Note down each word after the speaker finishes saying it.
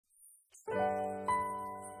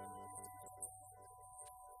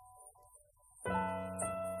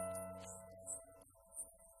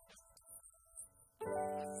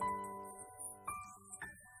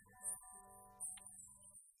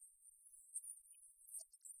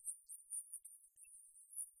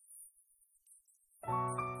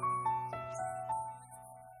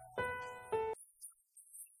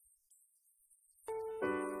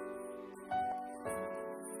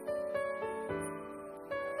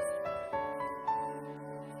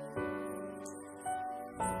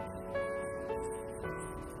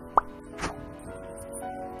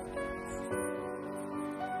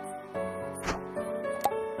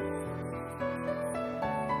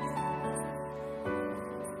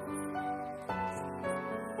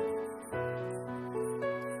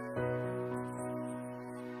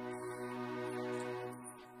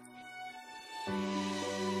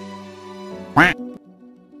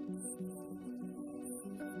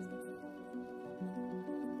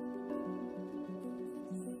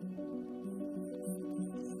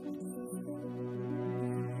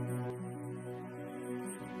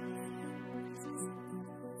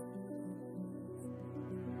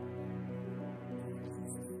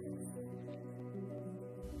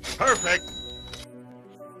Perfect.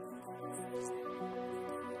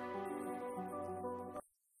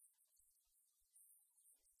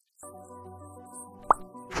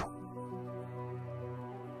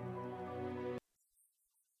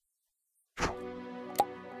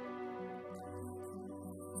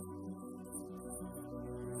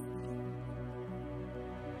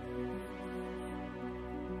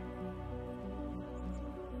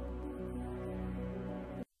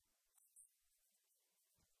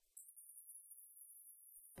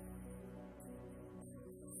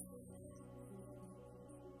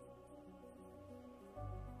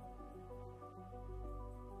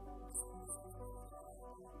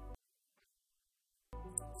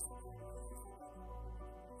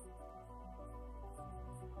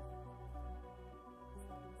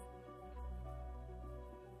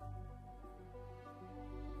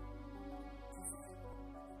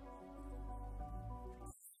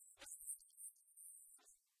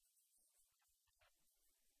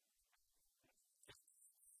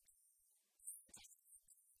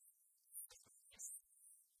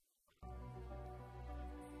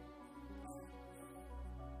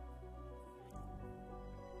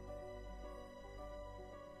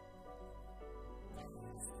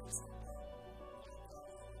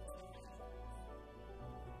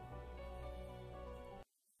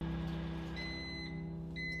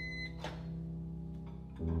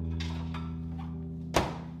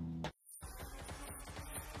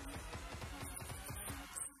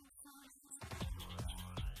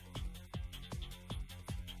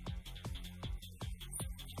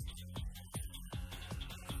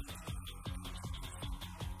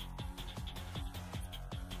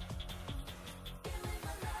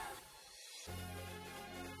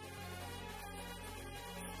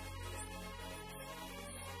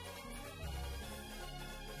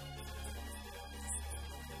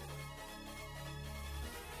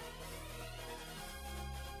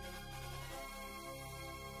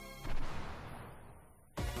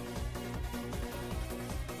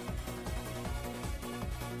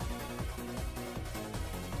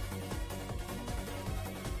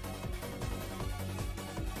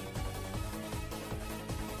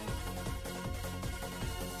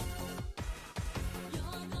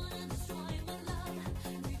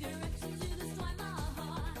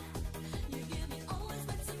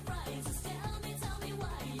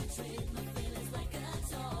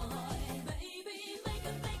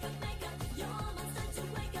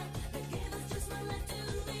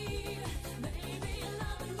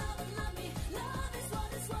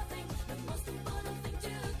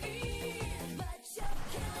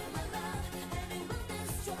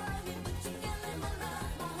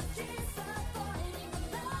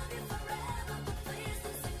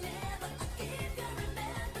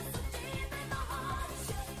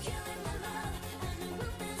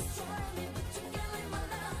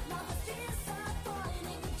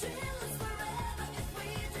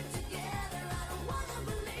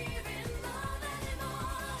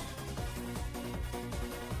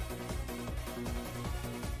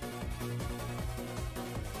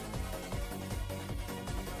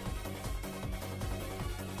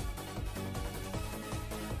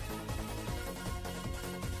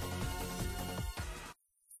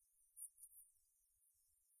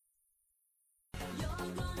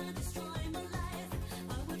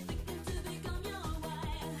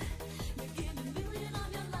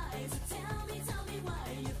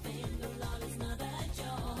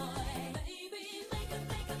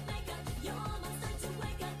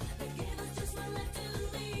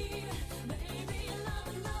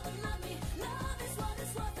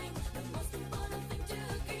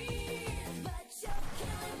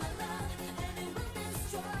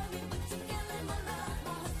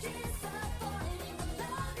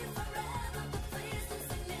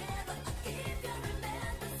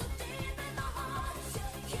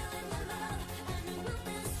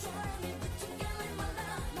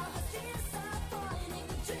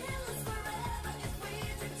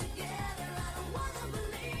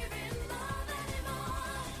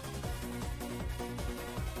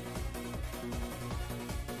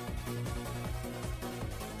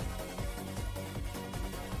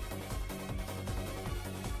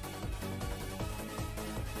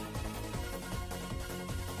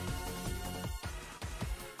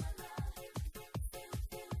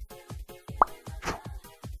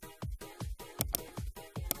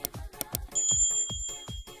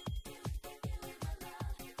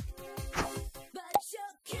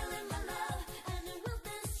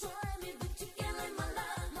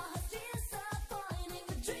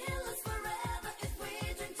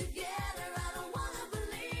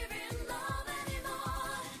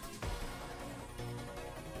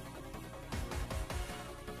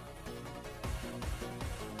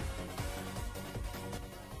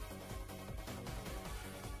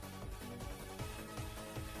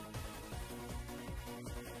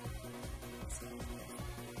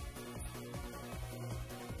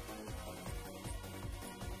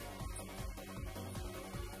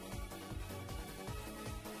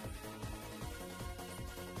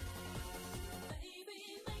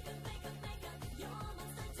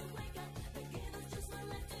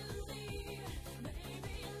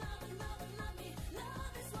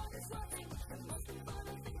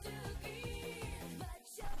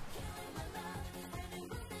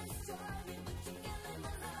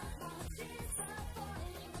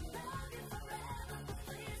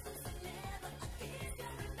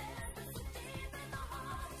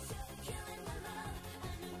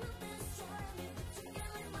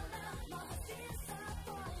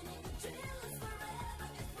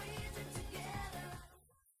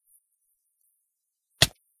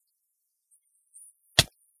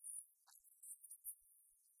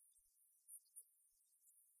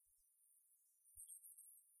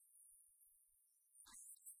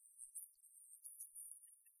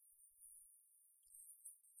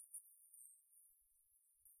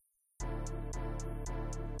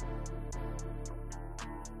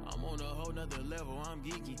 nother level, I'm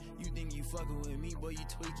geeky. You think you fucking with me, boy, you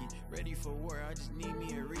tweaking. Ready for war, I just need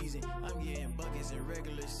me a reason. I'm getting buckets in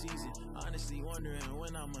regular season. Honestly wondering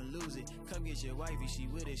when I'ma lose it. Come get your wifey, she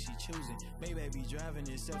with it, she choosing. Maybe I be driving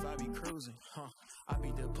itself, I be cruising. I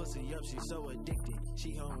beat the pussy up, she so addicted.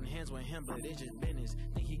 She holding hands with him, but it's just business.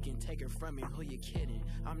 Think he can take her from me, who you kidding?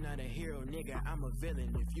 I'm not a hero, nigga, I'm a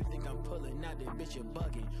villain. If you think I'm pulling out, then bitch, you're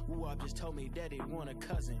bugging. Woo-Wop just told me that he want a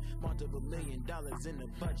cousin. Multiple $1 million in the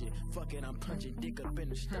budget. Fuck it, I'm punching dick up in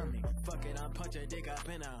the stomach. Fuck it, I'm punching dick up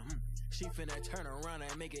in a She finna turn around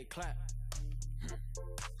and make it clap.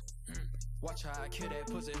 Watch how I kill that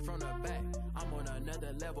pussy from the back. I'm on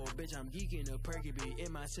another level, bitch, I'm geeking. The perky be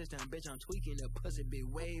in my system, bitch, I'm tweaking. The pussy be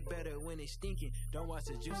way better when it's stinking. Don't watch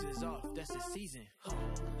the juices off, that's the season.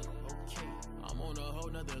 Okay, I'm on a whole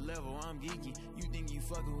nother level, I'm geeky. You think you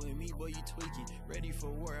fucking with me, boy, you tweaking. Ready for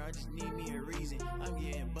war, I just need me a reason. I'm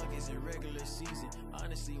getting buckets in regular season.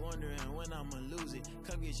 Honestly wondering when I'ma lose it.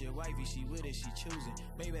 Come get your wifey, she with it, she choosing.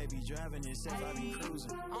 Maybe I be driving itself, I be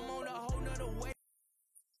cruising. I'm on a whole nother way.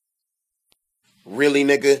 Really,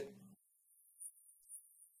 nigga?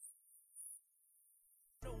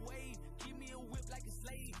 Give me a whip like a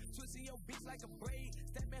slave, twisting your bitch like a braid,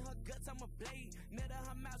 stepping her guts, I'm a blade. Net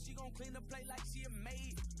her mouth, she gon' clean the plate like she a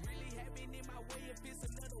maid. Really having in my way, if it's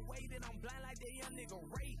another way, then I'm blind like that young nigga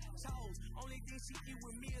Ray Charles. Only thing she eat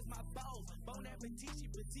with me is my balls. Bon appetit, she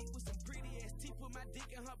petite with some pretty ass teeth. Put my dick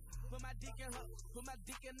in her, put my dick in her, put my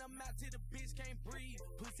dick in her mouth till the bitch can't breathe.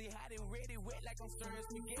 Pussy hot and ready, wet like I'm stirring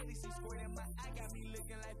spaghetti. She squirting my eye, got me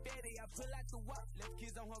looking like Betty. I pull out the walk, left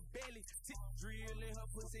kiss on her belly. Tip drilling her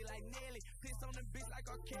pussy like Nelly. Piss on the bitch like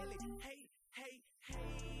R. Kelly. Hey, hey,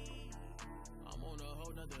 hey. I'm on a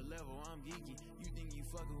whole nother level, I'm geeky. You think you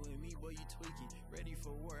fucking with me, boy, you tweaking. Ready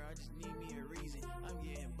for war, I just need me a reason. I'm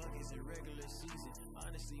getting buckets in regular season.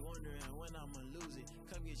 Honestly wondering when I'ma lose it.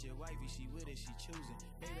 Come get your wifey, she with it, she choosing.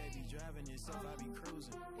 Maybe I be driving itself, I be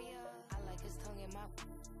cruising. I like his tongue in my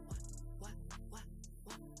what?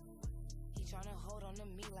 He tryna hold on to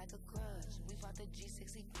me like a grudge. We fought the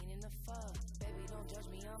G60 bean in the fuck. Baby, don't judge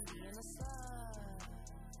me, I'm being a slut.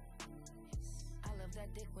 I love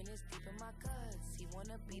that dick when it's deep in my guts. He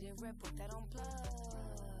wanna beat it, red, put that on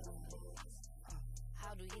plus.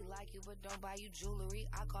 How do he like you but don't buy you jewelry?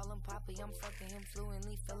 I call him Poppy, I'm fucking him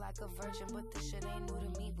fluently. Feel like a virgin, but this shit ain't new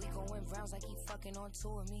to me. We going rounds like he fucking on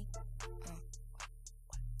two of me.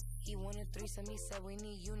 He wanted threesome, he said we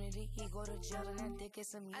need unity. He go to jail and that dick is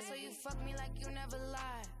some unity. I saw you fuck me like you never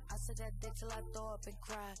lied. I said that dick till I throw up and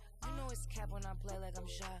cry. You know it's cap when I play like I'm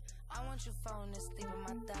shy. I want you falling asleep in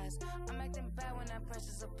my thighs. I'm acting bad when that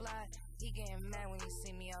pressure's applied. He getting mad when he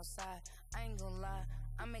see me outside. I ain't gonna lie,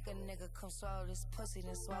 I make a nigga come swallow this pussy,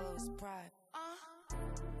 then swallow his pride.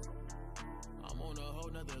 I'm on a whole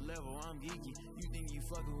nother level, I'm geeky. You think you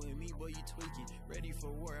fucking with me, boy, you tweaking. Ready for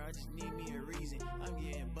war, I just need me a reason. I'm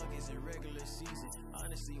getting buckets in regular season.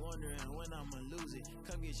 Honestly wondering when I'ma lose it.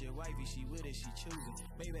 Come get your wifey, she with it, she choosing.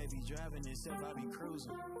 Maybe I be driving itself, I be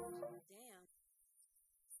cruising.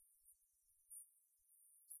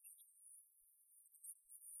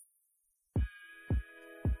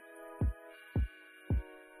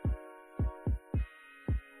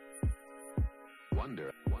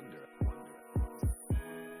 Wonder.